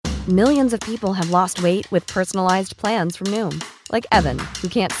Millions of people have lost weight with personalized plans from Noom. Like Evan, who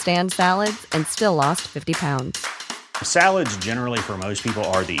can't stand salads and still lost 50 pounds. Salads generally for most people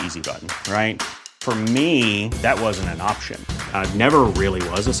are the easy button, right? For me, that wasn't an option. I never really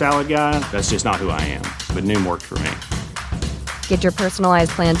was a salad guy. That's just not who I am. But Noom worked for me. Get your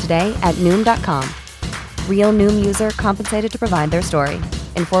personalized plan today at Noom.com. Real Noom user compensated to provide their story.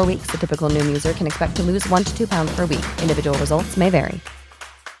 In 4 weeks, the typical Noom user can expect to lose 1 to 2 pounds per week. Individual results may vary.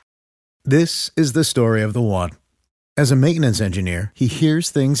 This is the story of the one. As a maintenance engineer, he hears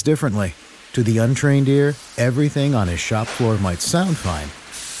things differently. To the untrained ear, everything on his shop floor might sound fine,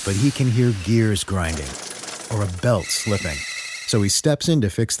 but he can hear gears grinding or a belt slipping. So he steps in to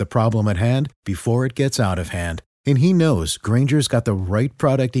fix the problem at hand before it gets out of hand. And he knows Grainger's got the right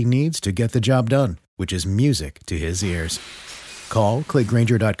product he needs to get the job done, which is music to his ears. Call, click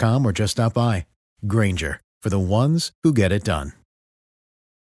Grainger.com, or just stop by. Grainger, for the ones who get it done.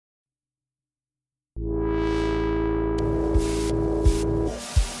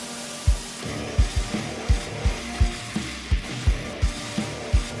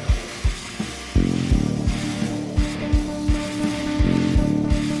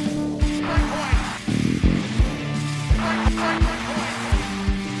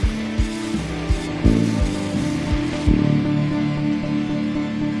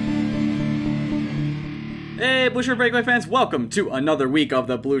 Hey, Blue Shirt Breakaway fans, welcome to another week of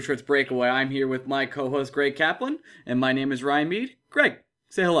the Blue Shirts Breakaway. I'm here with my co-host, Greg Kaplan, and my name is Ryan Mead. Greg,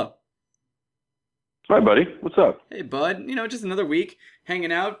 say hello. Hi, buddy. What's up? Hey, bud. Just another week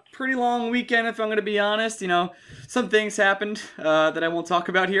hanging out. Pretty long weekend, if I'm going to be honest. Some things happened that I won't talk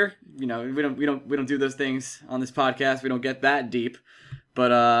about here. We don't do those things on this podcast. We don't get that deep. But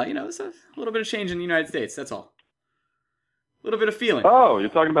there's a little bit of change in the United States. That's all. A little bit of feeling. Oh, you're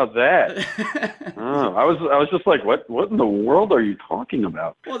talking about that. I was just like, what in the world are you talking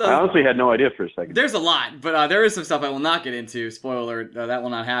about? Well, I honestly had no idea for a second. There's a lot, but there is some stuff I will not get into. Spoiler, that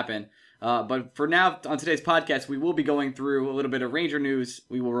will not happen. But for now, on today's podcast, we will be going through a little bit of Ranger news.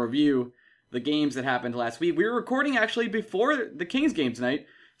 We will review the games that happened last week. We were recording actually before the Kings game tonight,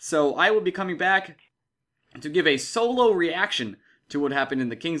 so I will be coming back to give a solo reaction to what happened in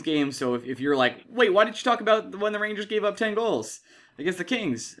the Kings game. So if you're like, wait, why did you talk about when the Rangers gave up 10 goals against the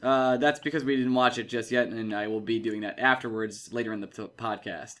Kings? That's because we didn't watch it just yet, and I will be doing that afterwards later in the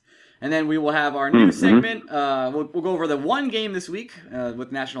podcast. And then we will have our news segment. We'll go over the one game this week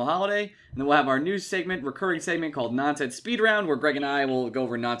with National Holiday. And then we'll have our news segment, recurring segment called Nonsense Speed Round, where Greg and I will go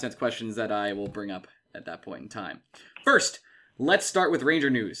over nonsense questions that I will bring up at that point in time. First, let's start with Ranger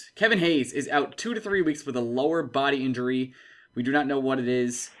news. Kevin Hayes is out 2 to 3 weeks with a lower body injury. We do not know what it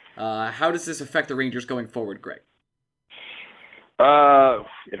is. How does this affect the Rangers going forward, Greg?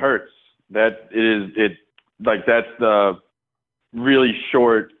 It hurts. That's the really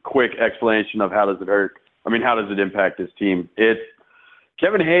short, quick explanation of how does it hurt. I mean, how does it impact this team?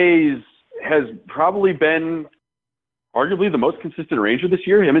 Kevin Hayes has probably been arguably the most consistent Ranger this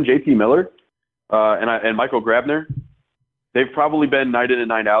year. Him and JT Miller and Michael Grabner. They've probably been night in and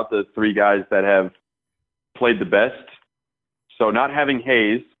night out the three guys that have played the best. So not having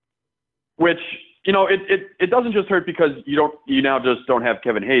Hayes, which, it doesn't just hurt because you now just don't have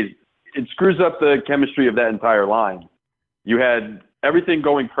Kevin Hayes. It screws up the chemistry of that entire line. You had everything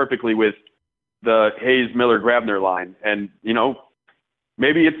going perfectly with the Hayes-Miller-Grabner line. And,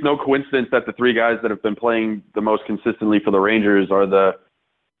 maybe it's no coincidence that the three guys that have been playing the most consistently for the Rangers are the,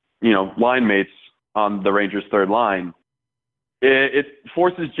 line mates on the Rangers' third line. It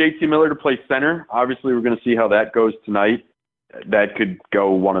forces JT Miller to play center. Obviously, we're going to see how that goes tonight. That could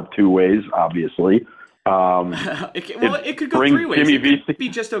go one of two ways, obviously. It could go three ways. It could be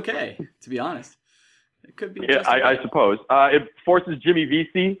just okay, to be honest. It could be. Yeah, I suppose. It forces Jimmy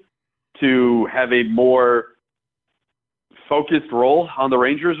Vesey to have a more focused role on the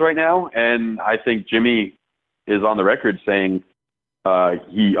Rangers right now, and I think Jimmy is on the record saying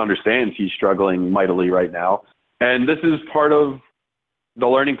he understands he's struggling mightily right now. And this is part of the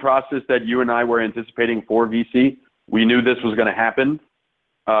learning process that you and I were anticipating for VC. We knew this was going to happen.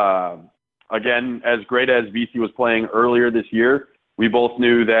 Again, as great as VC was playing earlier this year, we both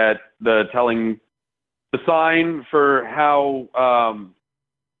knew that the sign for how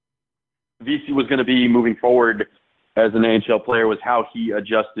VC was going to be moving forward as an NHL player was how he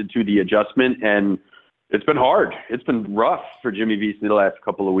adjusted to the adjustment. And it's been hard. It's been rough for Jimmy Vesey the last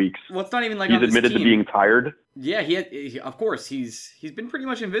couple of weeks. Well, it's not even like he's admitted to being tired. Yeah, of course he's been pretty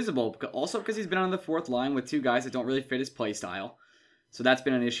much invisible. Also because he's been on the fourth line with two guys that don't really fit his play style. so that's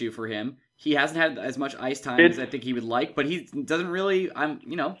been an issue for him. He hasn't had as much ice time as I think he would like, but he doesn't really,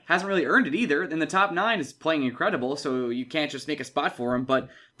 hasn't really earned it either. And the top 9 is playing incredible, so you can't just make a spot for him. But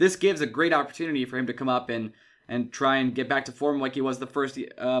this gives a great opportunity for him to come up and try and get back to form like he was the first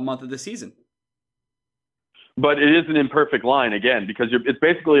month of the season. But it is an imperfect line again, because it's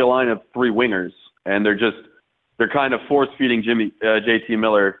basically a line of 3 wingers, and they're kind of force feeding JT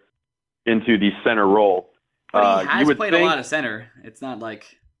Miller into the center role. But he has played a lot of center. It's not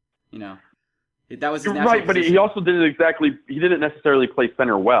like, that was his natural right, but position. he also he didn't necessarily play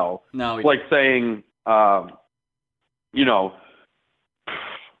center well. No. It's like saying, I'm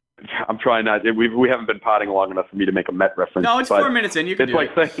trying not, we haven't been potting long enough for me to make a Met reference. No, it's 4 minutes in, you can do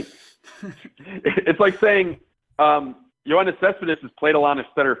it. It's like saying, Yoenis Cespedes has played a lot of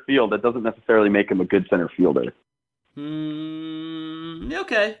center field. That doesn't necessarily make him a good center fielder.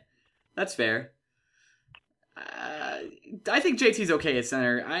 Okay. That's fair. I think JT's okay at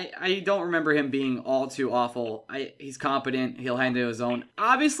center. I don't remember him being all too awful. He's competent. He'll handle his own.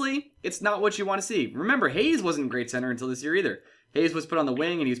 Obviously, it's not what you want to see. Remember, Hayes wasn't a great center until this year either. Hayes was put on the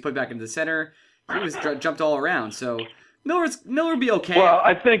wing and he was put back into the center. He was jumped all around. So Miller will be okay. Well,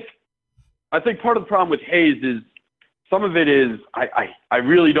 I think part of the problem with Hayes is some of it is I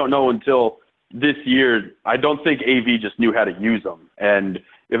really don't know until this year. I don't think AV just knew how to use them. And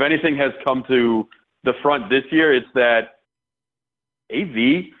if anything has come to the front this year, it's that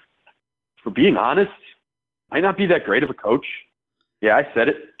AV, for being honest, might not be that great of a coach. Yeah, I said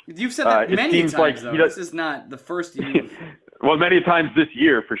it. You've said that many times, like though. This is not the first you. Well, many times this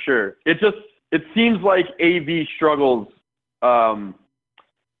year, for sure. It seems like AV struggles. The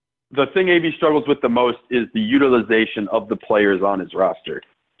thing AV struggles with the most is the utilization of the players on his roster.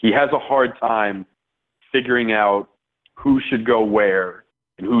 He has a hard time figuring out who should go where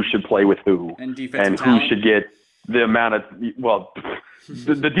and who should play with who and who should get the amount of,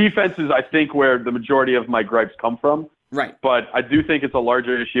 the defense is, I think, where the majority of my gripes come from. Right. But I do think it's a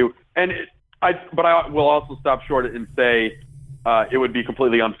larger issue. And I will also stop short and say it would be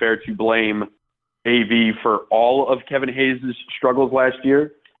completely unfair to blame AV for all of Kevin Hayes' struggles last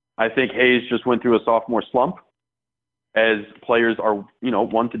year. I think Hayes just went through a sophomore slump, as players are,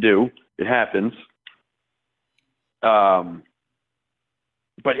 one to do. It happens.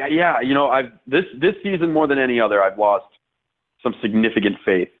 But yeah, this season more than any other, I've lost some significant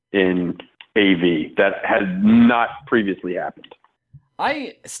faith in AV that has not previously happened.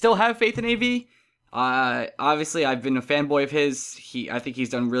 I still have faith in AV. Obviously, I've been a fanboy of his. I think he's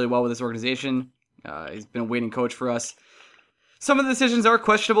done really well with this organization. He's been a waiting coach for us. Some of the decisions are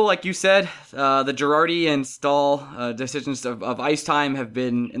questionable, like you said. The Girardi and Stahl decisions of ice time have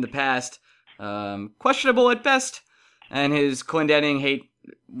been, in the past, questionable at best. And his Clendening hate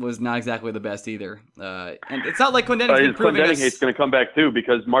was not exactly the best either. And it's not like Clendening's been proving Clendening hate's going to come back, too,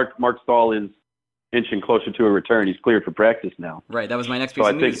 because Mark Stahl is inching closer to a return. He's cleared for practice now. Right, that was my next piece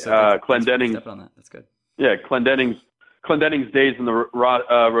of news. So I think Clendening... Step on that. That's good. Yeah, Clendening's days in the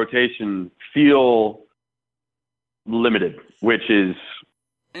rotation feel limited, which is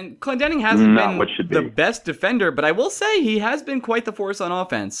and Clendening hasn't not been what should be the best defender, but I will say he has been quite the force on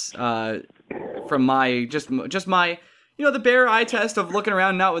offense. From my just my the bare eye test of looking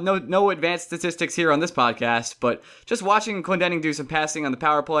around, not with no advanced statistics here on this podcast, but just watching Clendening do some passing on the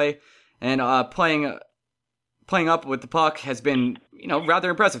power play and playing up with the puck has been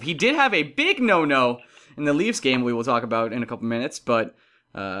rather impressive. He did have a big no in the Leafs game we will talk about in a couple minutes, but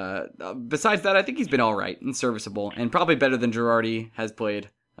besides that, I think he's been all right and serviceable, and probably better than Girardi has played.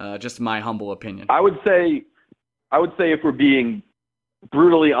 Just my humble opinion. I would say if we're being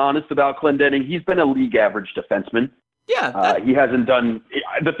brutally honest about Clendening, he's been a league average defenseman. Yeah, he hasn't done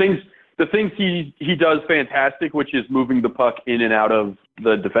the things he does fantastic, which is moving the puck in and out of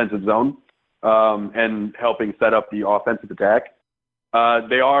the defensive zone and helping set up the offensive attack.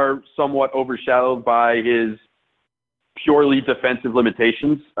 They are somewhat overshadowed by his purely defensive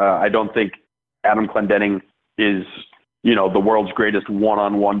limitations. I don't think Adam Clendening is, the world's greatest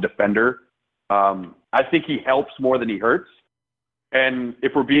one-on-one defender. I think he helps more than he hurts. And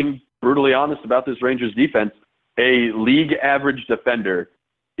if we're being brutally honest about this Rangers defense, a league average defender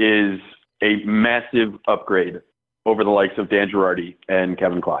is a massive upgrade over the likes of Dan Girardi and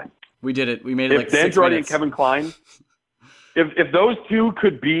Kevin Klein. We did it. We made it like 6 minutes. If Dan Girardi and Kevin Klein, if those two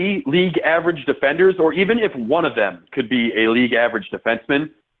could be league average defenders, or even if one of them could be a league average defenseman,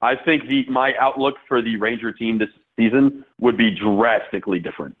 I think my outlook for the Ranger team this season would be drastically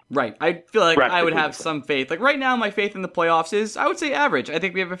different. Right. I feel like I would have some faith. Like right now, my faith in the playoffs is, I would say, average. I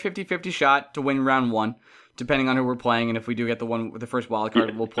think we have a 50-50 shot to win round 1. depending on who we're playing. And if we do get the first wild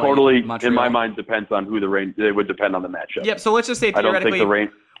card, we'll play totally. Montreal. In my mind, depends on who the Rangers. It would depend on the matchup. Yep. So let's just say I don't theoretically, think the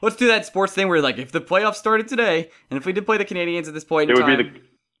Rangers. let's do that sports thing where like if the playoffs started today, and if we did play the Canadiens at this point in It would time, be the.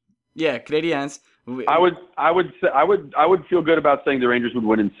 yeah, Canadiens. I would feel good about saying the Rangers would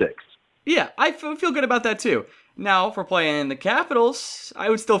win in 6. Yeah, I feel good about that too. Now, if we're playing the Capitals, I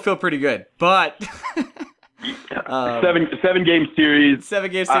would still feel pretty good. But 7-game series.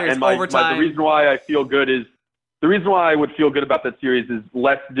 7-game series, and overtime. The reason why I feel good is the reason why I would feel good about that series is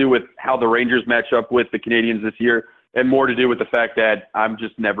less to do with how the Rangers match up with the Canadiens this year, and more to do with the fact that I'm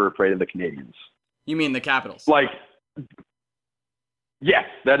just never afraid of the Canadiens. You mean the Capitals? Like, yes,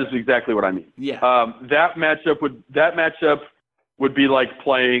 that is exactly what I mean. Yeah. That matchup would be like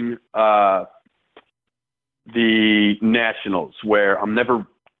playing the Nationals, where I'm never,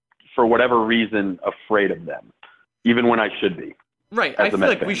 for whatever reason, afraid of them, even when I should be. Right. I feel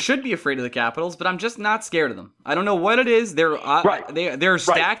like we should be afraid of the Capitals, but I'm just not scared of them. I don't know what it is. They're they're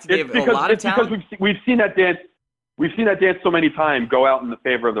stacked. They have a lot of talent. Because we've seen that dance. We've seen that dance so many times go out in the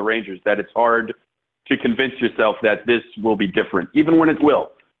favor of the Rangers that it's hard to convince yourself that this will be different, even when it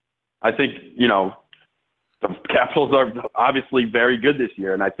will. I think, the Capitals are obviously very good this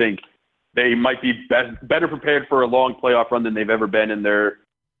year, and I think they might be better prepared for a long playoff run than they've ever been in their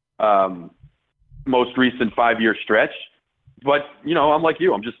most recent 5-year stretch. But, I'm like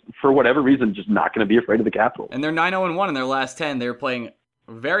you. I'm just, for whatever reason, just not going to be afraid of the Capitals. And they're 9-0-1 in their last 10. They're playing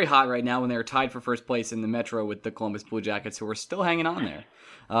very hot right now when they're tied for first place in the Metro with the Columbus Blue Jackets, who are still hanging on there.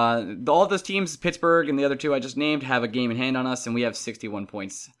 All of those teams, Pittsburgh and the other two I just named, have a game in hand on us, and we have 61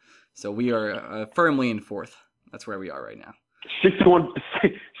 points. So we are firmly in fourth. That's where we are right now.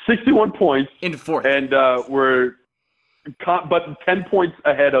 61 points. In fourth. And we're 10 points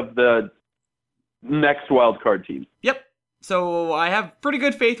ahead of the next wild card team. Yep. So I have pretty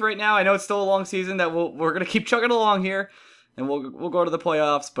good faith right now. I know it's still a long season that we're going to keep chugging along here, and we'll go to the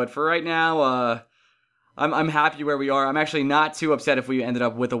playoffs. But for right now, I'm happy where we are. I'm actually not too upset if we ended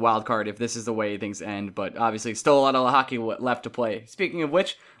up with a wild card if this is the way things end. But obviously, still a lot of hockey left to play. Speaking of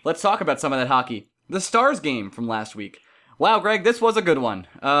which, let's talk about some of that hockey. The Stars game from last week. Wow, Greg, this was a good one.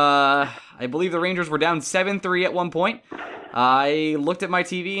 I believe the Rangers were down 7-3 at one point. I looked at my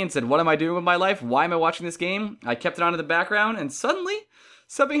TV and said, what am I doing with my life? Why am I watching this game? I kept it on in the background, and suddenly,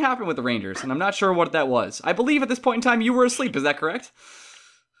 something happened with the Rangers, and I'm not sure what that was. I believe at this point in time you were asleep. Is that correct?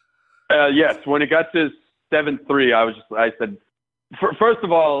 Yes. When it got to 7-3, I said, first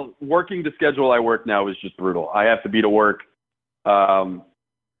of all, working the schedule I work now is just brutal. I have to be to work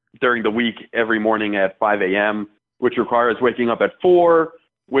during the week every morning at 5 a.m., which requires waking up at 4,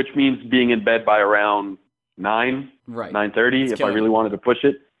 which means being in bed by around 9, right. 9:30 if I really wanted to push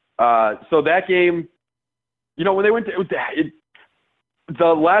it. So that game, when they went to it, the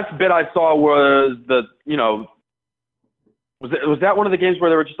last bit I saw was was that one of the games where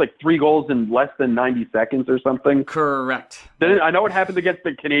there were just like 3 goals in less than 90 seconds or something? Correct. I know it happened against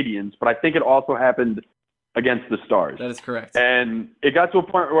the Canadiens, but I think it also happened against the Stars. That is correct. And it got to a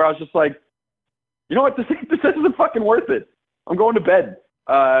point where I was just like, you know what, this isn't fucking worth it. I'm going to bed.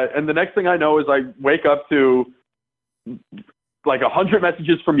 And the next thing I know is I wake up to like 100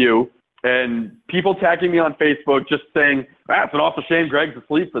 messages from you and people tagging me on Facebook just saying, it's an awful shame Greg's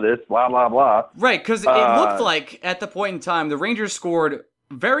asleep for this, blah, blah, blah. Right, because it looked like at the point in time, the Rangers scored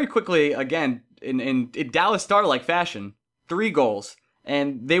very quickly, again, in Dallas Star-like fashion, 3 goals.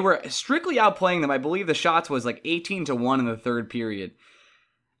 And they were strictly outplaying them. I believe the shots was like 18-1 in the third period.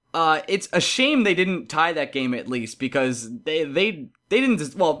 It's a shame they didn't tie that game at least because they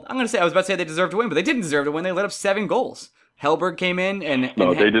didn't. Well, I'm going to say I was about to say they deserved to win, but they didn't deserve to win. They let up 7 goals. Hellberg came in and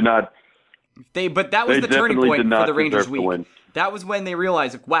no, they did not. But that was the turning point for the Rangers week. Win. That was when they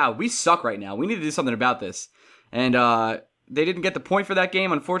realized, like, wow, we suck right now. We need to do something about this. And they didn't get the point for that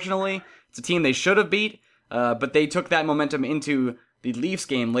game, unfortunately. It's a team they should have beat, but they took that momentum into the Leafs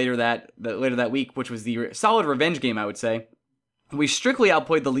game later that week, which was the solid revenge game, I would say. We strictly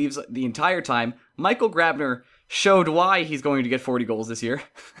outplayed the Leafs the entire time. Michael Grabner showed why he's going to get 40 goals this year.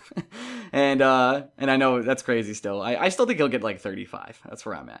 and I know that's crazy still. I still think he'll get like 35. That's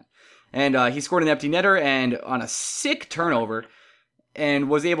where I'm at. And he scored an empty netter and on a sick turnover and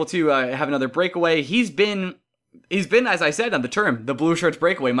was able to have another breakaway. He's been, as I said on the term, the blue shirts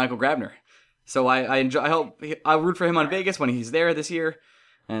breakaway, Michael Grabner. So I'll root for him on Vegas when he's there this year.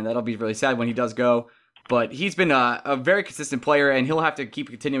 And that'll be really sad when he does go. But he's been a very consistent player, and he'll have to keep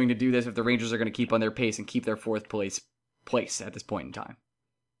continuing to do this if the Rangers are going to keep on their pace and keep their fourth place at this point in time.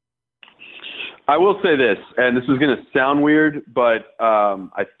 I will say this, and this is going to sound weird, but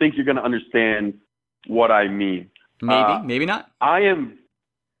I think you're going to understand what I mean. Maybe not. I am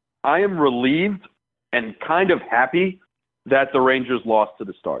relieved and kind of happy that the Rangers lost to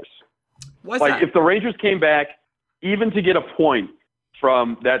the Stars. What's like, that? if the Rangers came back, even to get a point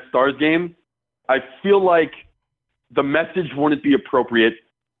from that Stars game, I feel like the message wouldn't be appropriate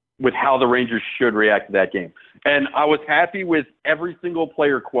with how the Rangers should react to that game. And I was happy with every single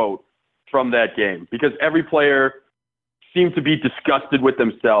player quote from that game because every player seemed to be disgusted with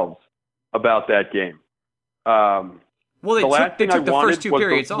themselves about that game. Well, they took the first two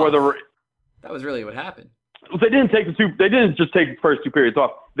periods off. The, that was really what happened. They didn't just take the first two periods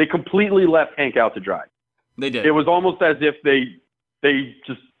off. They completely left Hank out to dry. They did. It was almost as if they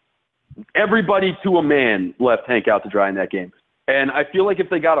just everybody to a man left Hank out to dry in that game. And I feel like if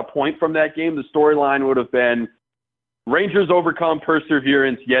they got a point from that game, the storyline would have been Rangers overcome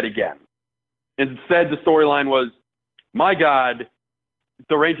perseverance yet again. Instead, the storyline was, my God,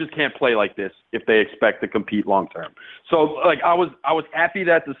 the Rangers can't play like this if they expect to compete long term. So, like, I was happy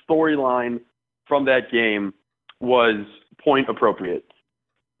that the storyline from that game was point appropriate.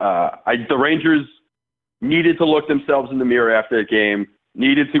 The Rangers needed to look themselves in the mirror after the game,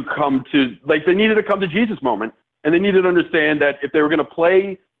 needed to come to Jesus moment, and they needed to understand that if they were going to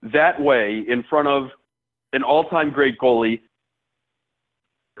play that way in front of an all-time great goalie,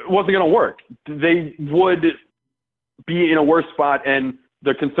 it wasn't going to work. They would be in a worse spot, and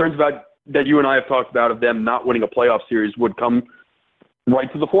the concerns about that you and I have talked about of them not winning a playoff series would come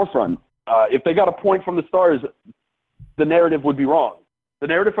right to the forefront. If they got a point from the Stars, the narrative would be wrong. The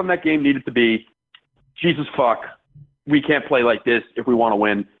narrative from that game needed to be, Jesus fuck, we can't play like this if we want to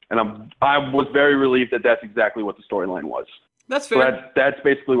win. And I was very relieved that that's exactly what the storyline was. That's fair. So that's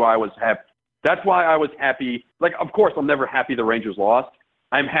basically why I was happy. That's why I was happy. Like, of course, I'm never happy the Rangers lost.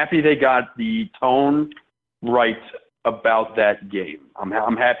 I'm happy they got the tone right about that game.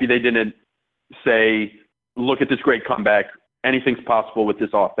 I'm happy they didn't say, look at this great comeback. Anything's possible with this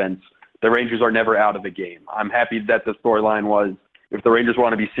offense. The Rangers are never out of the game. I'm happy that the storyline was, if the Rangers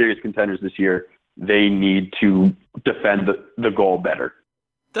want to be serious contenders this year, they need to defend the goal better.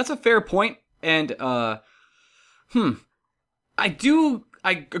 That's a fair point. And, I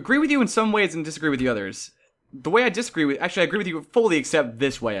agree with you in some ways and disagree with the others. The way I disagree with, actually I agree with you fully except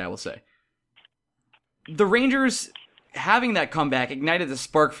this way, I will say. The Rangers having that comeback ignited the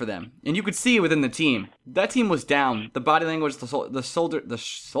spark for them. And you could see it within the team. That team was down. The body language, the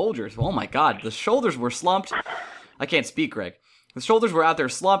soldiers, oh my God, the shoulders were slumped. I can't speak, Greg. The shoulders were out there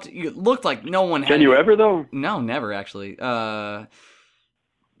slumped. It looked like no one had... Can you ever, though? No, never, actually. It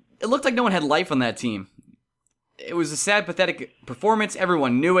looked like no one had life on that team. It was a sad, pathetic performance.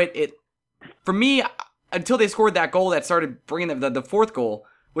 Everyone knew it. For me, until they scored that goal that started bringing the fourth goal,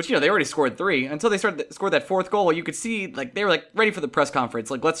 which, they already scored 3. Until they scored that fourth goal, you could see, they were, ready for the press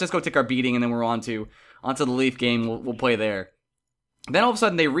conference. Let's just go take our beating, and then we're on to the Leaf game. We'll play there. Then all of a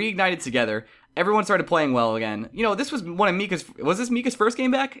sudden, they reignited together. Everyone started playing well again. This was one of Mika's... Was this Mika's first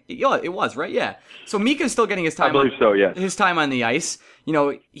game back? Yeah, it was, right? Yeah. So Mika's still getting his time. I believe so, yeah. His time on the ice.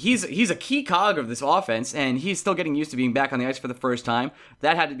 He's a key cog of this offense, and he's still getting used to being back on the ice for the first time.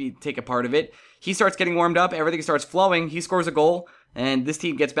 That had to take a part of it. He starts getting warmed up. Everything starts flowing. He scores a goal, and this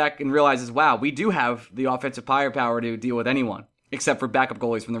team gets back and realizes, wow, we do have the offensive firepower to deal with anyone, except for backup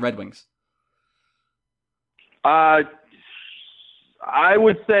goalies from the Red Wings. I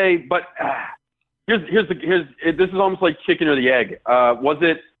would say, but... This is almost like chicken or the egg. Was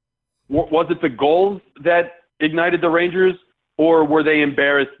it the goals that ignited the Rangers, or were they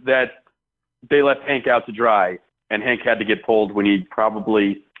embarrassed that they left Hank out to dry and Hank had to get pulled when he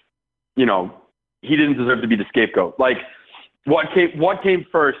probably, he didn't deserve to be the scapegoat? Like, what came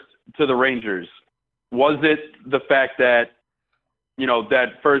first to the Rangers? Was it the fact that,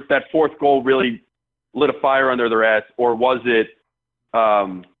 that fourth goal really lit a fire under their ass, or was it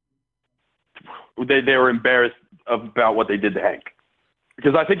they were embarrassed about what they did to Hank?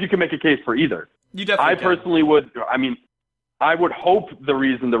 Because I think you can make a case for either. You definitely can. Personally would. I would hope the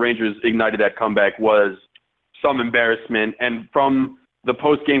reason the Rangers ignited that comeback was some embarrassment. And from the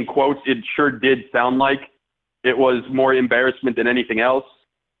post-game quotes, it sure did sound like it was more embarrassment than anything else.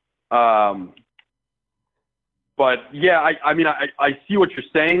 But yeah, I see what you're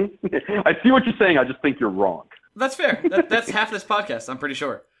saying. I see what you're saying. I just think you're wrong. That's fair. That's half this podcast, I'm pretty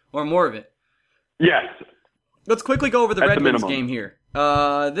sure. Or more of it. Yes. Let's quickly go over the Red Wings game here.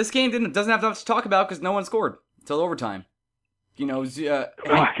 This game doesn't have much to talk about because no one scored until overtime. Oh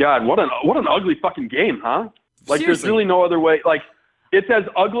God, what an ugly fucking game, huh? Like, Seriously. There's really no other way. Like, it's as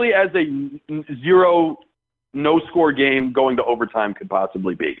ugly as a 0 no-score game going to overtime could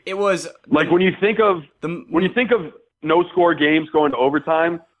possibly be. It was like when you think of no-score games going to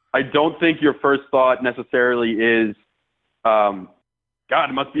overtime, I don't think your first thought necessarily is, God,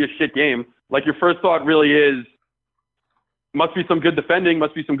 it must be a shit game. Like your first thought really is, must be some good defending,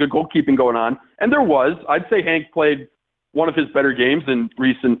 must be some good goalkeeping going on. And there was. I'd say Hank played one of his better games in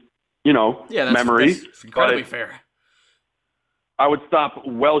recent, memory. That's incredibly fair. I would stop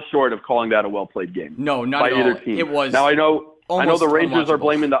well short of calling that a well-played game. No, not by at either all. team. It was. Now I know the Rangers are unwatchable.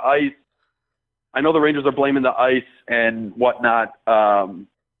 blaming the ice. I know the Rangers are blaming the ice and whatnot.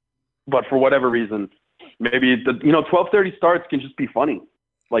 But for whatever reason, maybe 12:30 starts can just be funny.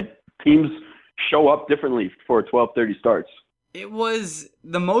 Like teams show up differently for 12:30 starts. It was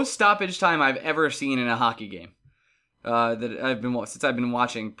the most stoppage time I've ever seen in a hockey game since I've been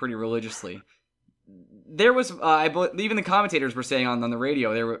watching pretty religiously. There was, I believe, even the commentators were saying on the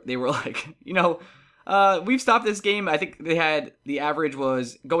radio, they were like, we've stopped this game. I think they had, the average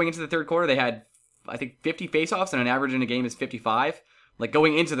was, going into the third quarter, they had, I think, 50 faceoffs, and an average in a game is 55, like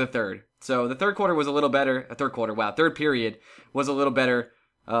going into the third. So the third quarter was a little better, third period was a little better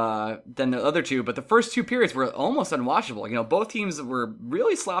than the other two, but the first two periods were almost unwatchable. Both teams were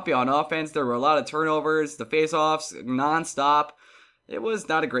really sloppy on offense. There were a lot of turnovers, the faceoffs nonstop. It was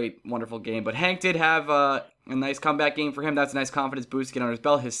not a great, wonderful game, but Hank did have a nice comeback game for him. That's a nice confidence boost to get under his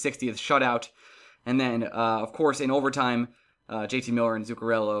belt, his 60th shutout. And then, of course, in overtime, JT Miller and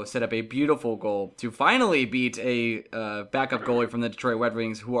Zuccarello set up a beautiful goal to finally beat a backup goalie from the Detroit Red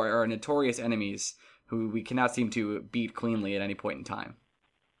Wings, who are our notorious enemies, who we cannot seem to beat cleanly at any point in time.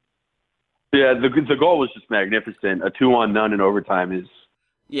 Yeah, the goal was just magnificent. A 2-on-none in overtime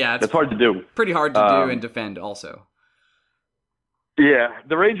that's hard to do. Pretty hard to do and defend also. Yeah,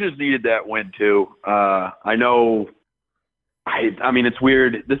 the Rangers needed that win too. I know. I mean, it's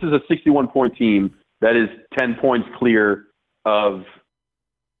weird. This is a 61-point team that is 10 points clear of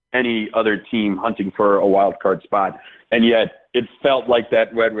any other team hunting for a wild card spot, and yet it felt like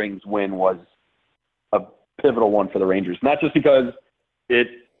that Red Wings win was a pivotal one for the Rangers. Not just because it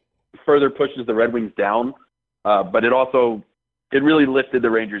further pushes the Red Wings down, but it really lifted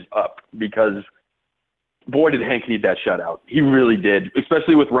the Rangers up because, boy, did Hank need that shutout. He really did,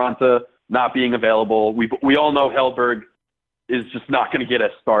 especially with Raanta not being available. We all know Hellberg is just not going to get a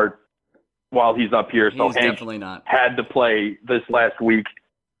start while he's up here, so He's Hank definitely not. had to play this last week.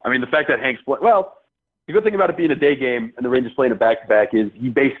 I mean, the fact that Hank's the good thing about it being a day game and the Rangers playing a back-to-back is he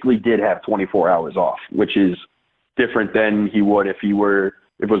basically did have 24 hours off, which is different than he would if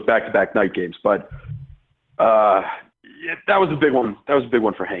it was back-to-back night games. But that was a big one. That was a big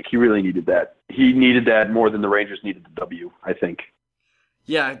one for Hank. He really needed that. He needed that more than the Rangers needed the W, I think.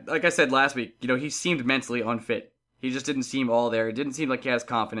 Yeah, like I said last week, he seemed mentally unfit. He just didn't seem all there. It didn't seem like he has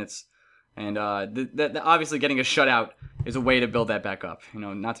confidence. And obviously getting a shutout is a way to build that back up.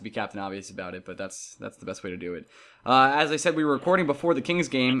 Not to be Captain Obvious about it, but that's the best way to do it. As I said, we were recording before the Kings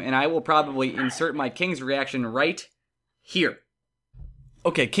game, and I will probably insert my Kings reaction right here.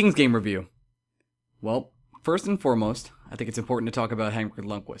 Okay, Kings game review. Well, first and foremost, I think it's important to talk about Henrik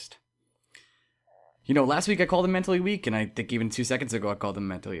Lundqvist. Last week I called him mentally weak, and I think even 2 seconds ago I called him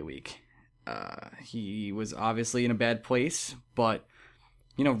mentally weak. He was obviously in a bad place, but,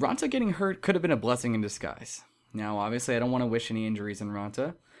 Raanta getting hurt could have been a blessing in disguise. Now, obviously, I don't want to wish any injuries on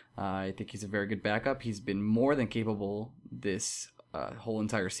Raanta. I think he's a very good backup. He's been more than capable this whole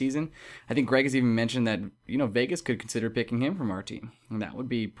entire season. I think Greg has even mentioned that, Vegas could consider picking him from our team. And that would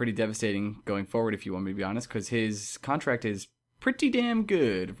be pretty devastating going forward, if you want me to be honest, because his contract is pretty damn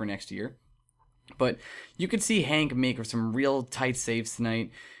good for next year. But you could see Hank make some real tight saves tonight.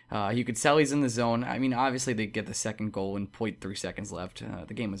 You could tell he's in the zone. I mean, obviously they get the second goal in 0.3 seconds left.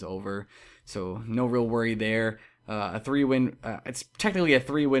 The game was over, so no real worry there. A 3-win. It's technically a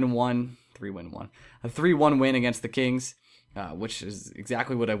 3-1 win against the Kings, which is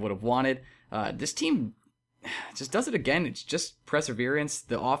exactly what I would have wanted. This team just does it again. It's just perseverance.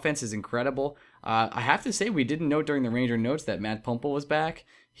 The offense is incredible. I have to say, we didn't know during the Ranger notes that Matt Puempel was back.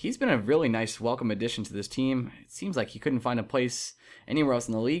 He's been a really nice, welcome addition to this team. It seems like he couldn't find a place anywhere else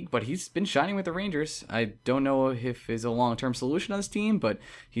in the league, but he's been shining with the Rangers. I don't know if he's a long-term solution on this team, but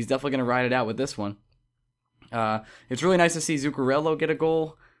he's definitely going to ride it out with this one. It's really nice to see Zuccarello get a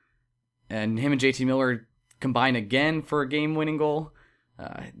goal, and him and JT Miller combine again for a game-winning goal.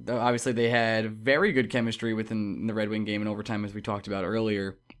 Obviously, they had very good chemistry within the Red Wing game in overtime, as we talked about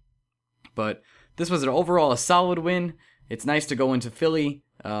earlier. But this was overall a solid win. It's nice to go into Philly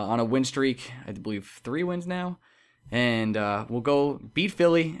on a win streak. I believe 3 wins now. And we'll go beat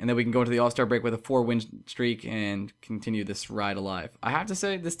Philly, and then we can go into the All-Star break with a 4-win streak and continue this ride alive. I have to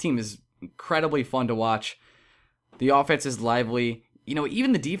say, this team is incredibly fun to watch. The offense is lively.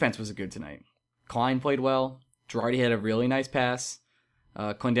 Even the defense was good tonight. Klein played well. Girardi had a really nice pass.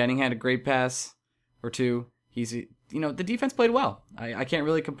 Clendenning had a great pass or two. He's the defense played well. I can't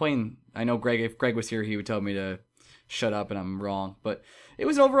really complain. I know if Greg was here, he would tell me to shut up, and I'm wrong. But it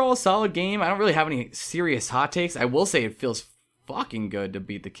was overall a solid game. I don't really have any serious hot takes. I will say it feels fucking good to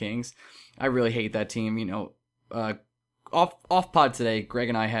beat the Kings. I really hate that team. Off pod today, Greg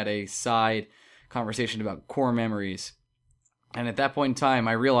and I had a side conversation about core memories. And at that point in time,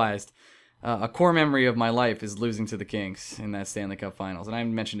 I realized a core memory of my life is losing to the Kings in that Stanley Cup Finals. And I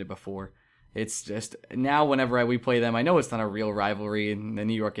mentioned it before. It's just, now whenever we play them, I know it's not a real rivalry, and the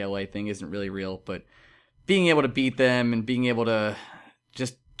New York-LA thing isn't really real, but being able to beat them and being able to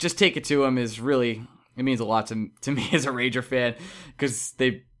just take it to them is really, it means a lot to me as a Ranger fan, because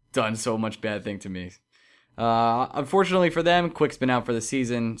they've done so much bad thing to me. Unfortunately for them, Quick's been out for the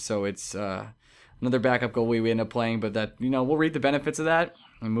season, so it's another backup goalie we end up playing, but that, we'll reap the benefits of that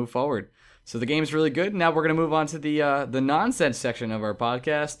and move forward. So the game's really good. Now we're going to move on to the nonsense section of our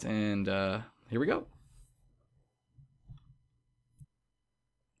podcast, and here we go.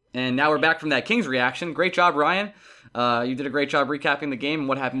 And now we're back from that Kings reaction. Great job, Ryan. You did a great job recapping the game and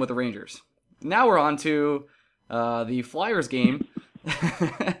what happened with the Rangers. Now we're on to the Flyers game.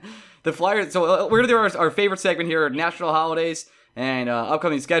 The Flyers. So we're going to do our favorite segment here, national holidays and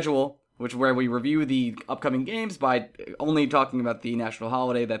upcoming schedule, where we review the upcoming games by only talking about the national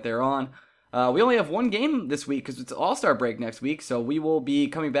holiday that they're on. We only have one game this week because it's All-Star break next week, so we will be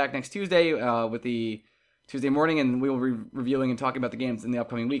coming back next Tuesday with the Tuesday morning, and we will be reviewing and talking about the games in the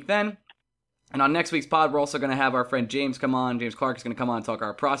upcoming week then. And on next week's pod, we're also going to have our friend James come on. James Clark is going to come on and talk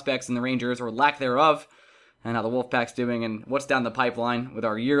our prospects in the Rangers, or lack thereof, and how the Wolfpack's doing, and what's down the pipeline with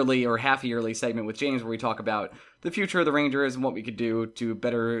our yearly or half-yearly segment with James, where we talk about the future of the Rangers and what we could do to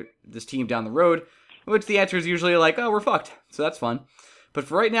better this team down the road, which the answer is usually like, oh, we're fucked. So that's fun. But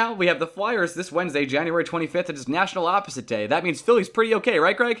for right now, we have the Flyers this Wednesday, January 25th. It is National Opposite Day. That means Philly's pretty okay,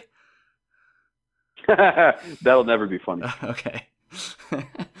 right, Greg? That'll never be funny. Okay.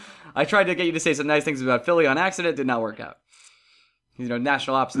 I tried to get you to say some nice things about Philly on accident. Did not work out.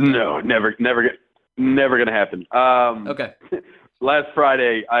 National Opposite Day. No, never going to happen. Okay. Last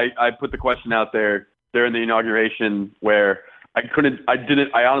Friday, I put the question out there during the inauguration where I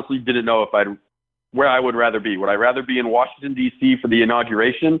honestly didn't know where I would rather be. Would I rather be in Washington, D.C. for the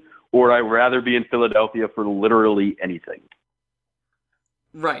inauguration, or would I rather be in Philadelphia for literally anything?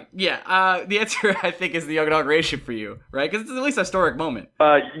 Right. Yeah. The answer, I think, is the inauguration for you, right? Because it's at least a historic moment.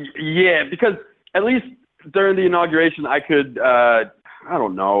 Yeah, because at least during the inauguration, I could, I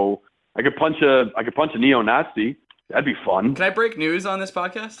don't know, I could punch a neo-Nazi. That'd be fun. Can I break news on this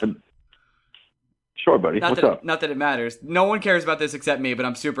podcast? Sure, buddy. What's up? Not that it matters. No one cares about this except me, but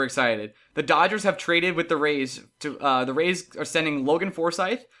I'm super excited. The Dodgers have traded with the Rays. The Rays are sending Logan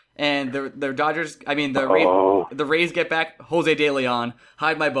Forsythe, and the Rays get back Jose De Leon.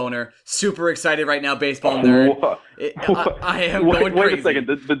 Hide my boner. Super excited right now, baseball nerd. I am going crazy. Wait a second.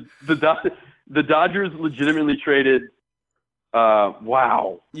 The Dodgers legitimately traded.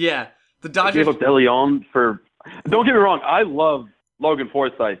 Wow. Yeah, the Dodgers gave up De Leon for. Don't get me wrong. I love Logan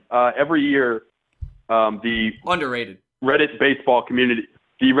Forsythe. Every year. The underrated Reddit baseball community.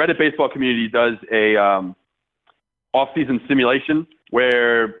 The Reddit baseball community does a off-season simulation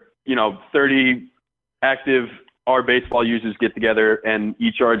where 30 active R baseball users get together and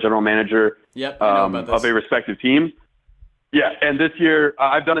each are a general manager of a respective team. Yeah, and this year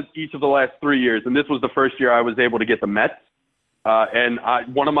I've done it each of the last 3 years, and this was the first year I was able to get the Mets.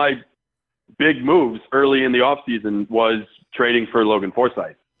 One of my big moves early in the off-season was trading for Logan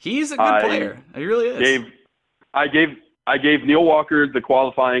Forsythe. He's a good player. He really is. I gave Neil Walker the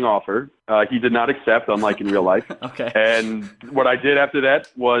qualifying offer. He did not accept, unlike in real life. Okay. And what I did after that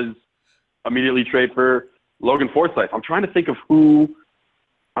was immediately trade for Logan Forsythe. I'm trying to think of who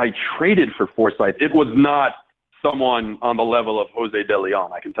I traded for Forsythe. It was not someone on the level of Jose De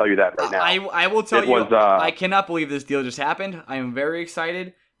Leon. I can tell you that right now. I will tell you, I cannot believe this deal just happened. I am very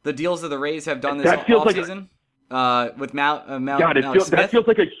excited. The deals that the Rays have done this offseason. With that feels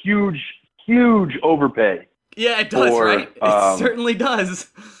like a huge overpay. Yeah, it does, right? It certainly does.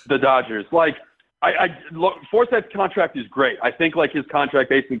 The Dodgers, Forsythe's contract is great. I think his contract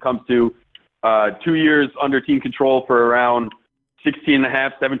basically comes to 2 years under team control for around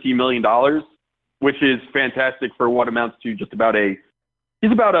 $16.5, $17 million, which is fantastic for what amounts to just about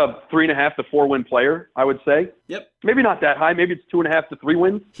he's about a 3.5 to 4 win player, I would say. Yep. Maybe not that high. Maybe it's 2.5 to 3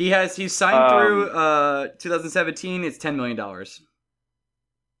 wins. He's signed through 2017. It's $10 million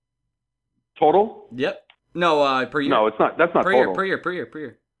total. Yep. No, per year. No, it's not. That's not total. Per year.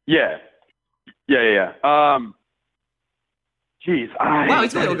 Yeah. Geez. Wow,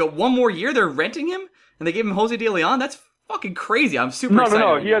 he's going to go one more year. They're renting him, and they gave him Jose De Leon. That's fucking crazy. I'm super No.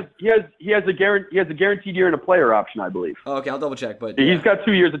 excited. He has a guaranteed year and a player option, I believe. Oh, okay, I'll double check. But He's got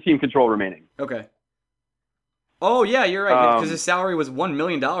 2 years of team control remaining. Okay. Oh yeah, you're right. Because his salary was $1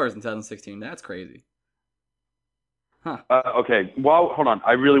 million in 2016. That's crazy. Huh. Okay. Well, hold on.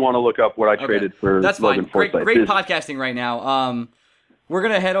 I really want to look up what I traded for That's Logan fine. Forsythe. Great podcasting right now. We're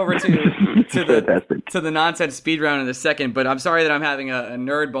gonna head over to the nonsense speed round in a second, but I'm sorry that I'm having a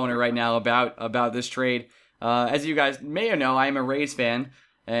nerd boner right now about this trade. As you guys may know, I am a Rays fan,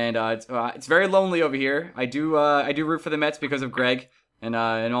 and it's very lonely over here. I do root for the Mets because of Greg and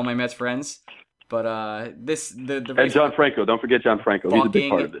all my Mets friends. But the and John Franco. Don't forget John Franco. He's a big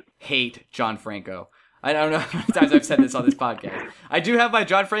part of it. Hate John Franco. I don't know how many times I've said this on this podcast. I do have my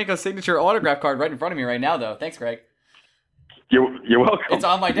John Franco signature autograph card right in front of me right now, though. Thanks, Greg. You're welcome. It's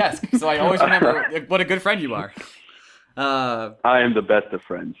on my desk, so I always remember what a good friend you are. I am the best of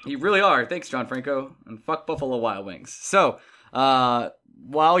friends. You really are. Thanks, John Franco. And fuck Buffalo Wild Wings. So,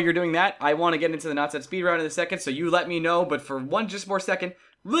 while you're doing that, I want to get into the Nonsense Speed Round in a second, so you let me know. But for one just more second,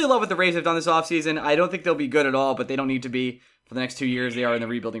 really love what the Rays have done this offseason. I don't think they'll be good at all, but they don't need to be. For the next 2 years, they are in the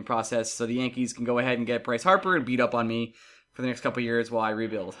rebuilding process, so the Yankees can go ahead and get Bryce Harper and beat up on me for the next couple of years while I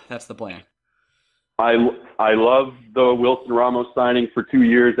rebuild. That's the plan. I love the Wilson Ramos signing for 2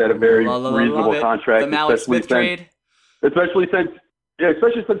 years at a very reasonable contract. The Malik Smith trade. Especially since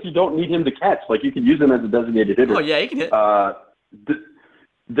you don't need him to catch. Like, you can use him as a designated hitter. Oh, yeah, he can hit.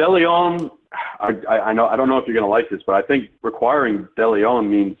 De Leon, I know, I don't know if you're going to like this, but I think requiring De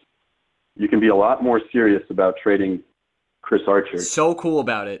Leon means you can be a lot more serious about trading Chris Archer. So cool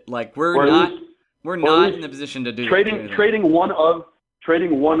about it. Like, we're not in the position to do trading one of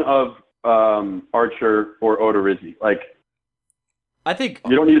Archer or Odorizzi. Like, I think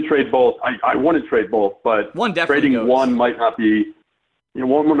you don't need to trade both. I want to trade both, but one definitely trading goes. one might not be.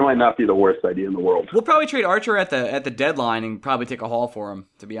 One might not be the worst idea in the world. We'll probably trade Archer at the deadline and probably take a haul for him.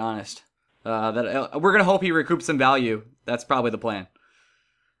 To be honest, we're gonna hope he recoups some value. That's probably the plan.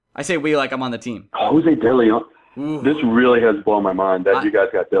 I say we like I'm on the team. Jose De Leon. Ooh. This really has blown my mind that you guys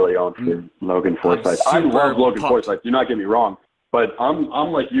got De Leon for Logan Forsythe. I love Logan Forsythe. Do not get me wrong, but I'm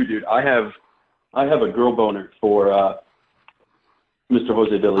like you, dude. I have a girl boner for Mr.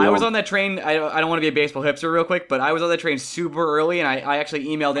 Jose De Leon. I was on that train. I don't want to be a baseball hipster real quick, but I was on that train super early, and I actually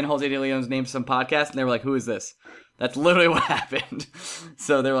emailed in Jose De Leon's name to some podcast, and they were like, "Who is this?" That's literally what happened.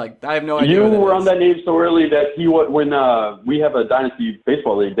 So they were like, "I have no idea." You were on that name so early that when we have a dynasty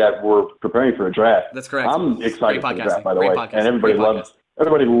baseball league that we're preparing for a draft. That's correct. I'm excited for the draft, by the Great way, podcasting. and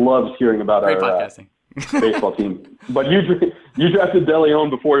everybody loves hearing about Great our podcasting. baseball team. But you drafted De Leon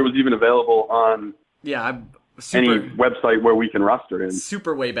before he was even available on any website where we can roster him.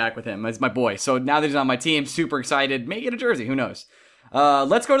 Super way back with him. It's my boy. So now that he's on my team, super excited. May get a jersey. Who knows?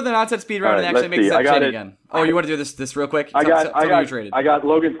 Let's go to the nonsense speed round and actually make this trade again. Oh, you want to do this real quick? I got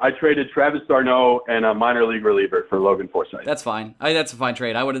Logan. I traded Travis d'Arnaud and a minor league reliever for Logan Forsythe. That's fine. That's a fine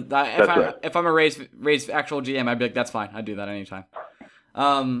trade. I would if I'm a Rays actual GM, I'd be like, that's fine. I'd do that anytime.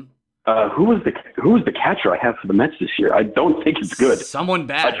 Who was the catcher I have for the Mets this year? I don't think it's good. Someone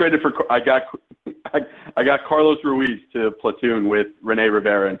bad. I got Carlos Ruiz to platoon with Rene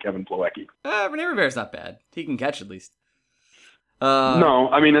Rivera and Kevin Plawecki. Rene Rivera's not bad. He can catch at least. No,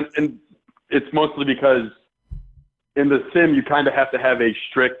 I mean, and it's mostly because in the sim you kind of have to have a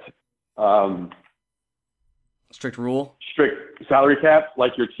strict salary cap.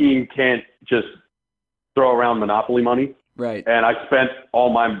 Like, your team can't just throw around Monopoly money. Right. And I spent all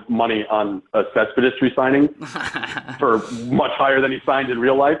my money on a Cespedes re-signing for much higher than he signed in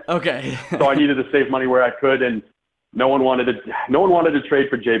real life. Okay. So I needed to save money where I could, and no one wanted to trade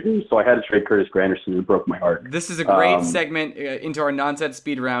for Jay Bruce, so I had to trade Curtis Granderson, who broke my heart. This is a great segment into our nonsense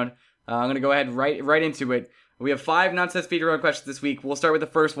speed round. I'm going to go ahead right into it. We have 5 nonsense speed round questions this week. We'll start with the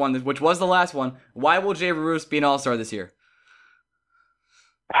first one, which was the last one. Why will Jay Bruce be an all-star this year?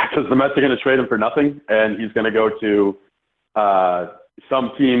 Because the Mets are going to trade him for nothing, and he's going to go to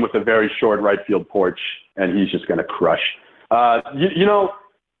some team with a very short right field porch, and he's just going to crush. I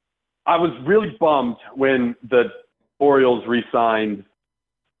was really bummed when the Orioles re-signed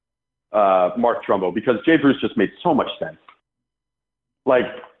Mark Trumbo, because Jay Bruce just made so much sense. Like,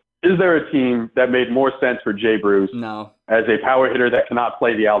 is there a team that made more sense for Jay Bruce as a power hitter that cannot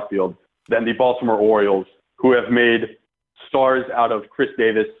play the outfield than the Baltimore Orioles, who have made stars out of Chris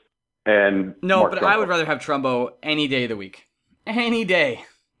Davis and Mark Trumbo? I would rather have Trumbo any day of the week. Any day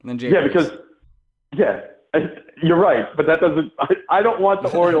than Jay Bruce. Because you're right, but that doesn't – I don't want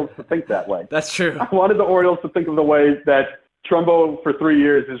the Orioles to think that way. That's true. I wanted the Orioles to think of the way that Trumbo for 3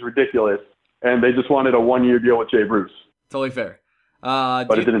 years is ridiculous, and they just wanted a 1-year deal with Jay Bruce. Totally fair.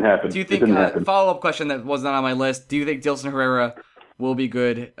 But it didn't happen. Do you think, follow-up question that was not on my list, do you think Dilson Herrera will be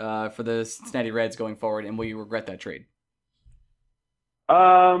good for the Cincinnati Reds going forward, and will you regret that trade?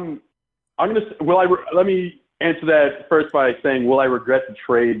 Let me answer that first by saying, will I regret the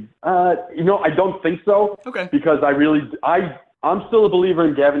trade? I don't think so. Okay. Because I'm still a believer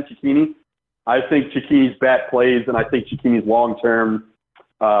in Gavin Cecchini. I think Cecchini's bat plays, and I think Cecchini's long-term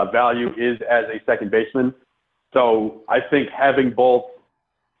value is as a second baseman. So I think having both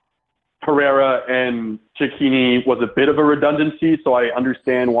Herrera and Cecchini was a bit of a redundancy, so I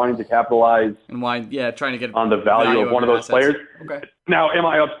understand wanting to capitalize and trying to get on the value of one of those players. Okay. Now, am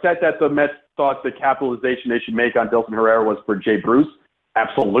I upset that the Mets thought the capitalization they should make on Dilson Herrera was for Jay Bruce?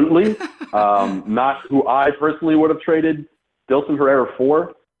 Absolutely. Not who I personally would have traded Dilson Herrera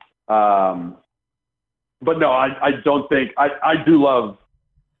for. But no, I don't think – I do love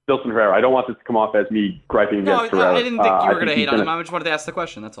Dilson Herrera. I don't want this to come off as me griping against Herrera. I didn't think you were going to hate on him. I just wanted to ask the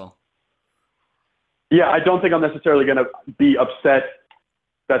question. That's all. Yeah, I don't think I'm necessarily going to be upset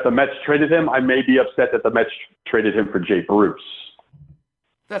that the Mets traded him. I may be upset that the Mets traded him for Jay Bruce.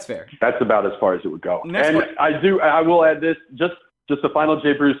 That's fair. That's about as far as it would go. I will add this, just a final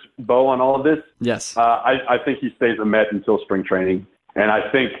Jay Bruce bow on all of this. Yes. I think he stays a Met until spring training. And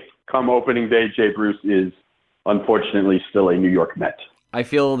I think come opening day, Jay Bruce is unfortunately still a New York Met. I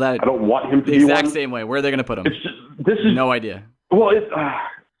feel that I don't want him to the be exact one. same way. Where are they going to put him? This is no idea. Well,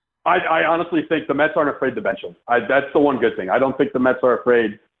 I honestly think the Mets aren't afraid to bench him. That's the one good thing. I don't think the Mets are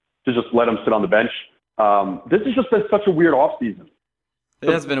afraid to just let him sit on the bench. This has just been such a weird offseason. It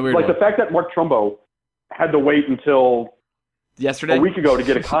has been a weird one. The fact that Mark Trumbo had to wait until yesterday, a week ago, to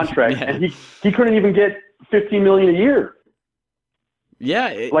get a contract, yeah. And he couldn't even get $15 million a year.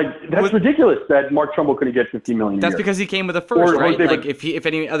 Yeah, that's ridiculous that Mark Trumbo couldn't get $15 million a year. That's because he came with a first, right? If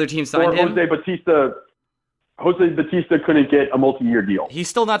any other team signed him, Jose Bautista couldn't get a multi-year deal. He's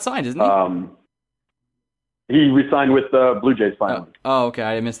still not signed, isn't he? He re-signed with the Blue Jays finally. Oh, okay.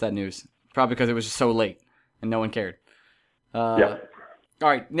 I missed that news. Probably because it was just so late and no one cared. Yeah. All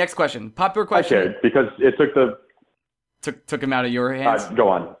right, next question. Popular question. I cared because it took him out of your hands. Go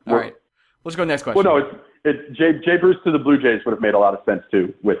on. All right. Let's go next question. Well, no, Jay Bruce to the Blue Jays would have made a lot of sense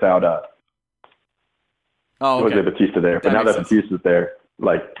too without Jose Bautista there. But now that Bautista's there,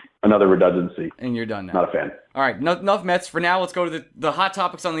 another redundancy. And you're done now. Not a fan. All right, enough Mets for now. Let's go to the hot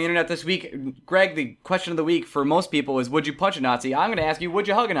topics on the internet this week. Greg, the question of the week for most people is, would you punch a Nazi? I'm going to ask you, would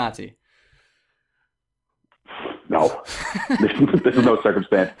you hug a Nazi? No. This is no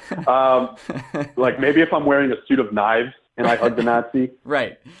circumstance. Maybe if I'm wearing a suit of knives and I hug the Nazi.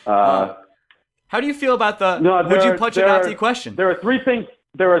 Right. How do you feel about would you punch a Nazi question? There are three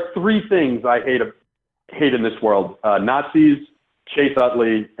things I hate in this world. Nazis, Chase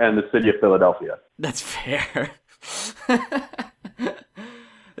Utley, and the city of Philadelphia. That's fair.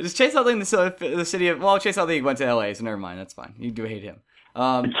 Is Chase Utley in the city of... Well, Chase Utley went to L.A., so never mind. That's fine. You do hate him.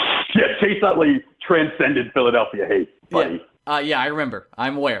 Chase Utley transcended Philadelphia hate, buddy. Yeah, I remember.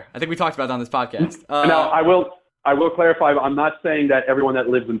 I'm aware. I think we talked about it on this podcast. Now, I will clarify. I'm not saying that everyone that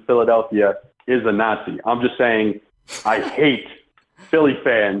lives in Philadelphia is a Nazi. I'm just saying I hate Philly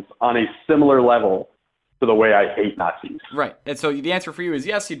fans on a similar level to the way I hate Nazis. Right. And so the answer for you is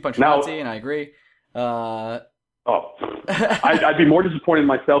yes, you'd punch a Nazi, and I agree. I'd be more disappointed in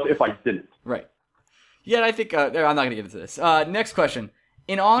myself if I didn't. Right. Yeah, I think I'm not going to get into this. Next question.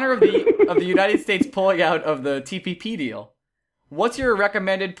 In honor of the United States pulling out of the TPP deal, what's your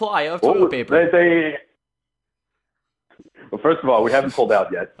recommended ply of toilet paper? Well, first of all, we haven't pulled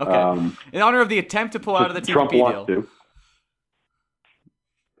out yet. Okay. In honor of the attempt to pull out of the TPP Trump wants deal.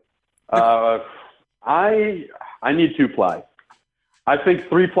 To. I need 2-ply. I think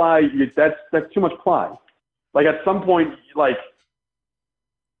 3-ply, that's too much ply. At some point,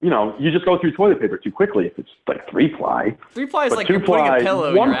 you just go through toilet paper too quickly if it's 3-ply. 3-ply is like you're putting a pillow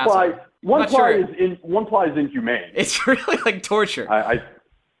in your asshole. One ply is inhumane. It's really like torture.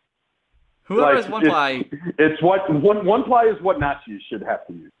 Whoever has 1-ply... It's what 1-ply is what Nazis should have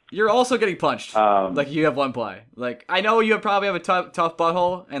to use. You're also getting punched. You have 1-ply. I know you probably have a tough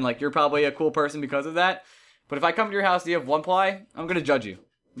butthole, and you're probably a cool person because of that. But if I come to your house and you have 1-ply, I'm gonna judge you.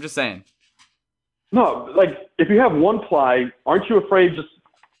 I'm just saying. No, if you have 1-ply, aren't you afraid? Just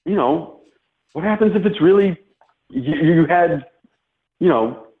what happens if it's really you had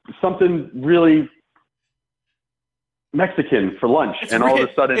something really Mexican for lunch, all of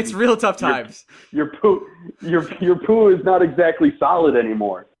a sudden it's real tough times. Your poo is not exactly solid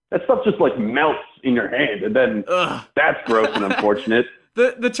anymore. That stuff just melts in your hand, and then that's gross and unfortunate.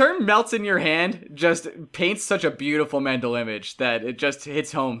 The term melts in your hand just paints such a beautiful mental image that it just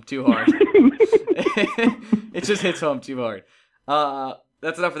hits home too hard. It just hits home too hard.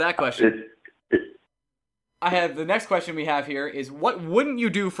 That's enough for that question. I have the next question we have here is, what wouldn't you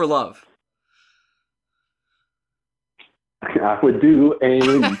do for love? I would do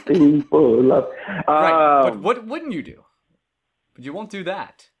anything for love. Right, but what wouldn't you do? But you won't do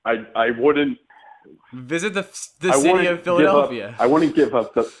that. I wouldn't visit the city of Philadelphia. I wouldn't give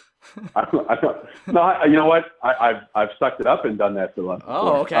up the. No, you know what? I've sucked it up and done that for love.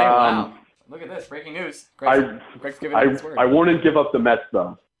 Oh, okay. Wow. Look at this. Breaking news. Greg's giving it his word. I wouldn't give up the Mets,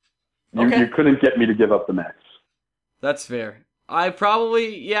 though. You couldn't get me to give up the Mets. That's fair. I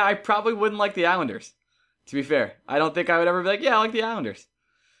probably wouldn't like the Islanders. To be fair, I don't think I would ever be like, yeah, I like the Islanders.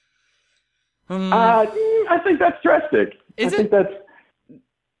 I think that's drastic. I think that's.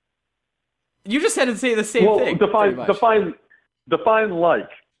 You just had to say the same thing. Define like.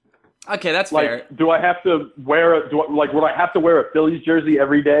 Okay, that's like, fair. Do I have to wear would I have to wear a Phillies jersey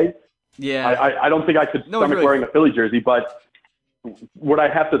every day? Yeah. I don't think I could stomach wearing a Philly jersey, but would I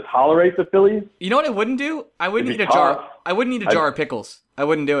have to tolerate the Phillies? You know what I wouldn't do? I wouldn't eat a jar. I wouldn't eat a jar of pickles. I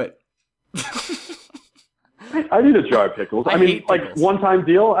wouldn't do it. I need a jar of pickles. I mean, like pickles. One-time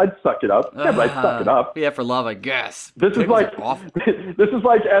deal, I'd suck it up. Yeah, but I'd suck it up. Yeah, for love, I guess. This is like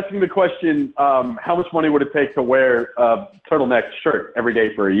asking the question, how much money would it take to wear a turtleneck shirt every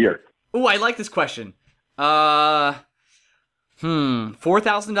day for a year? Ooh, I like this question.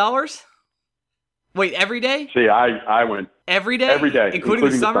 $4,000? Wait, every day? See, I went every day, including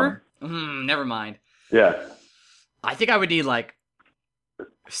the summer. Never mind. Yeah, I think I would need like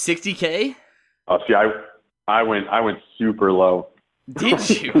 $60K. Oh, see, I went super low. Did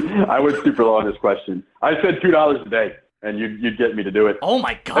you? I went super low on this question. I said $2 a day, and you'd get me to do it. Oh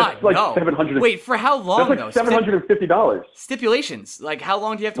my God! That's like no. $700. Wait, for how long? That's like $750. Stipulations. Like, how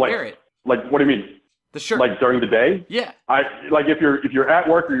long do you have to wear it? Like, what do you mean? The shirt. Like during the day? Yeah. If you're at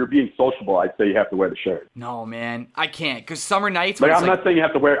work or you're being sociable, I'd say you have to wear the shirt. No, man, I can't, because summer nights. Like, I'm not saying you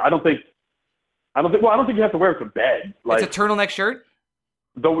have to wear. I don't think you have to wear it to bed. Like, it's a turtleneck shirt.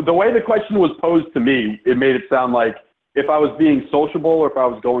 The way the question was posed to me, it made it sound like if I was being sociable or if I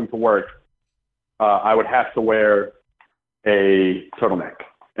was going to work, I would have to wear a turtleneck.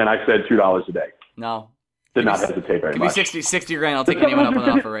 And I said $2 a day. No. Did not hesitate very much. Give me 60 grand. I'll take anyone up on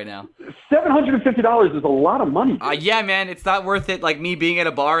the offer right now. $750 is a lot of money. Yeah, man. It's not worth it. Like me being at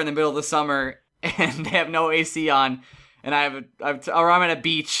a bar in the middle of the summer and they have no AC on and I'm at a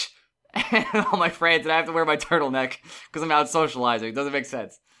beach and all my friends and I have to wear my turtleneck because I'm out socializing. It doesn't make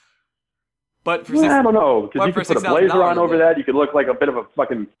sense. But for I don't know. Because you could put a blazer on over that. You could look like a bit of a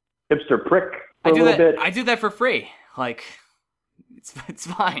fucking hipster prick for a little bit. I do that for free. Like... It's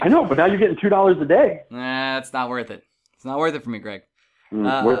fine. I know, but now you're getting $2 a day. Nah, it's not worth it. It's not worth it for me, Greg.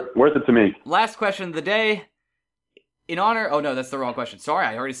 Worth it to me. Last question of the day. In honor... Oh, no, that's the wrong question. Sorry,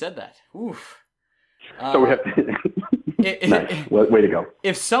 I already said that. Oof. So we have to... Nice. Way to go.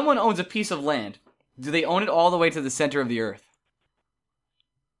 If someone owns a piece of land, do they own it all the way to the center of the earth?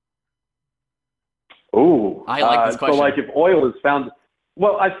 Ooh. I like this question. So, like, if oil is found...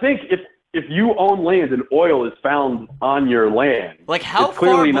 Well, I think if you own land and oil is found on your land, like how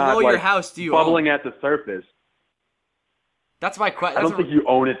far below your house do you bubbling own? At the surface? That's my question. I don't think you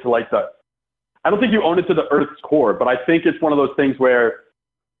own it to I don't think you own it to the Earth's core, but I think it's one of those things where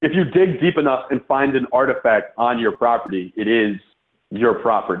if you dig deep enough and find an artifact on your property, it is your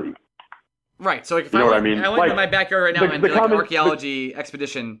property. Right. So like if you know what I mean? I went into my backyard right now and did like an archaeology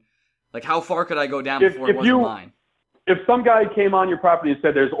expedition. Like how far could I go down before it wasn't mine? If some guy came on your property and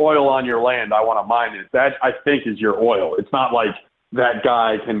said, there's oil on your land, I want to mine it, that I think is your oil. It's not like that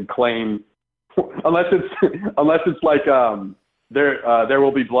guy can claim, unless it's like There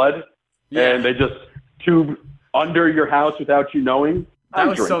Will Be Blood, and they just tube under your house without you knowing. That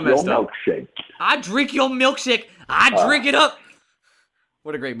was so messed up. Milkshake. I drink your milkshake. I drink it up.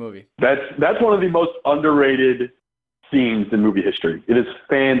 What a great movie. That's one of the most underrated scenes in movie history. It is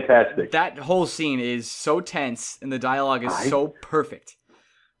fantastic. That whole scene is so tense, and the dialogue is so perfect.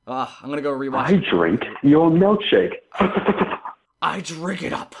 I'm gonna go rewatch. I drink your milkshake. I drink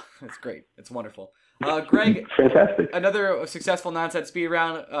it up. That's great. It's wonderful. Greg, fantastic. Another successful non-set speed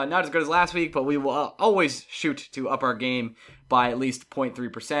round. Not as good as last week, but we will always shoot to up our game by at least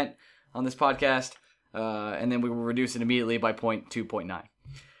 0.3% on this podcast, and then we will reduce it immediately by 0.2,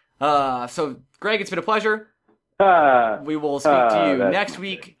 0.9. So, Greg, it's been a pleasure. We will speak to you next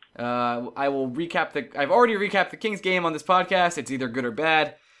week. I will recap I've already recapped the Kings game on this podcast. It's either good or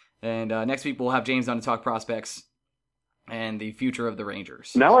bad. And next week we'll have James on to talk prospects and the future of the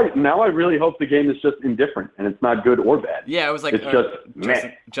Rangers. Now I really hope the game is just indifferent and it's not good or bad. Yeah, it was like it's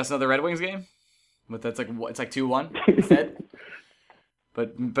just another Red Wings game. But that's like it's like 2-1 instead.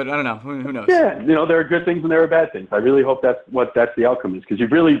 But I don't know. Who knows? Yeah, there are good things and there are bad things. I really hope that's the outcome is, because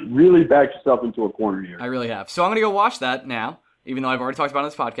you've really, really backed yourself into a corner here. I really have. So I'm going to go watch that now, even though I've already talked about it on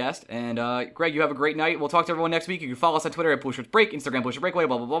this podcast. And Greg, you have a great night. We'll talk to everyone next week. You can follow us on Twitter at BlueShirtsBreak, Instagram BlueShirtsBreakaway,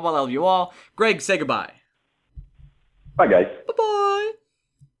 blah, blah, blah, blah. I love you all. Greg, say goodbye. Bye, guys. Bye-bye.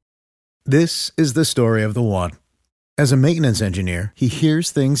 This is the story of the one. As a maintenance engineer, he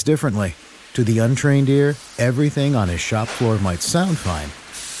hears things differently. To the untrained ear, everything on his shop floor might sound fine,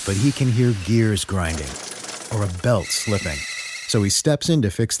 but he can hear gears grinding or a belt slipping. So he steps in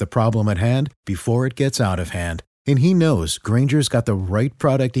to fix the problem at hand before it gets out of hand. And he knows Grainger's got the right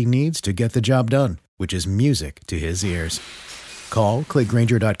product he needs to get the job done, which is music to his ears. Call, click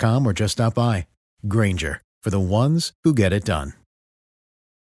Grainger.com, or just stop by. Grainger, for the ones who get it done.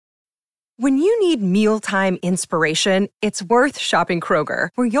 When you need mealtime inspiration, it's worth shopping Kroger,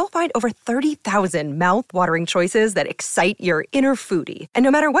 where you'll find over 30,000 mouth-watering choices that excite your inner foodie. And no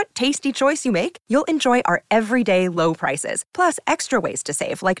matter what tasty choice you make, you'll enjoy our everyday low prices, plus extra ways to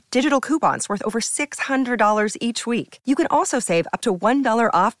save, like digital coupons worth over $600 each week. You can also save up to $1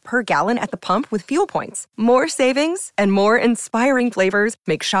 off per gallon at the pump with fuel points. More savings and more inspiring flavors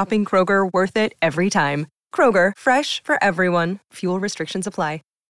make shopping Kroger worth it every time. Kroger, fresh for everyone. Fuel restrictions apply.